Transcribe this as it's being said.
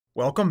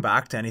Welcome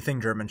back to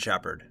Anything German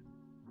Shepherd.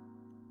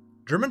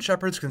 German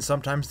Shepherds can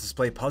sometimes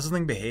display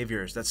puzzling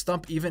behaviors that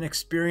stump even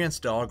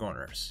experienced dog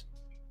owners.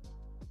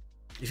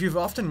 If you've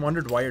often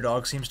wondered why your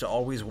dog seems to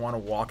always want to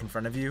walk in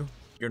front of you,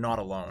 you're not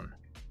alone.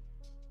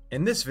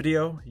 In this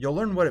video, you'll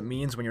learn what it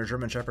means when your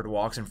German Shepherd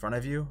walks in front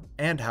of you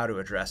and how to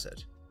address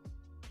it.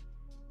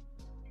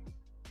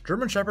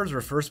 German Shepherds were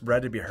first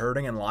bred to be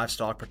herding and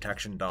livestock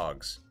protection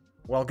dogs,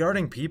 while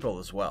guarding people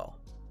as well.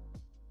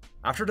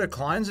 After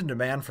declines in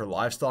demand for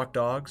livestock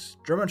dogs,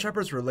 German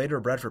Shepherds were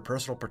later bred for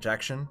personal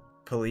protection,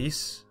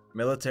 police,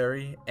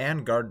 military,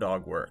 and guard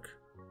dog work.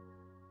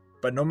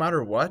 But no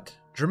matter what,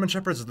 German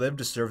Shepherds live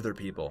to serve their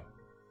people.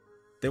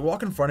 They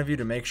walk in front of you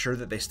to make sure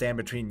that they stand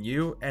between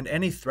you and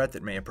any threat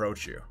that may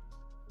approach you.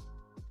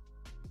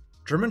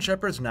 German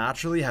Shepherds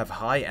naturally have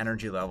high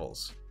energy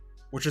levels,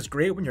 which is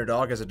great when your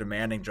dog has a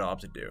demanding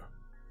job to do,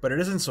 but it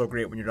isn't so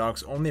great when your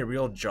dog's only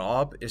real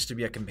job is to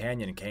be a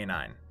companion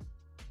canine.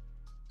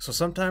 So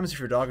sometimes if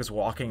your dog is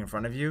walking in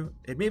front of you,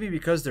 it may be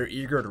because they're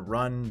eager to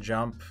run,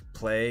 jump,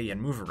 play,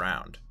 and move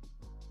around.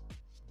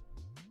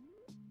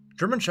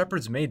 German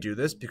Shepherds may do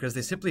this because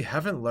they simply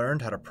haven't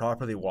learned how to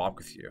properly walk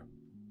with you.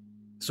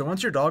 So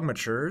once your dog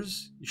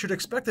matures, you should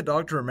expect the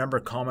dog to remember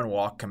common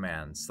walk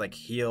commands like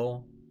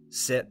heel,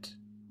 sit,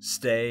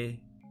 stay,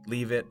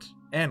 leave it,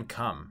 and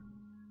come.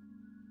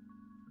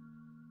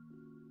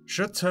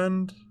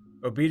 Schutzhund,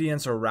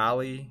 obedience or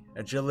rally,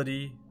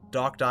 agility,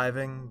 dock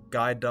diving,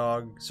 guide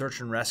dog, search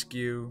and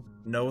rescue,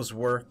 nose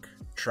work,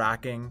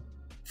 tracking,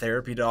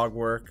 therapy dog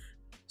work,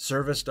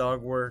 service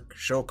dog work,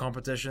 show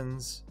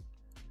competitions.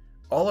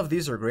 All of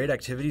these are great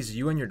activities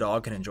you and your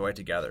dog can enjoy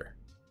together.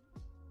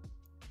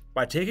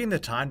 By taking the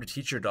time to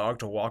teach your dog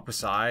to walk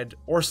beside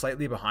or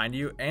slightly behind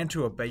you and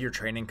to obey your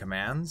training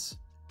commands,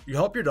 you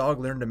help your dog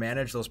learn to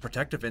manage those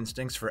protective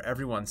instincts for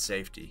everyone's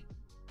safety.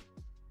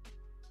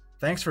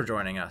 Thanks for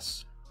joining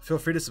us. Feel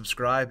free to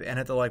subscribe and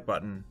hit the like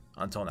button.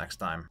 Until next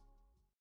time.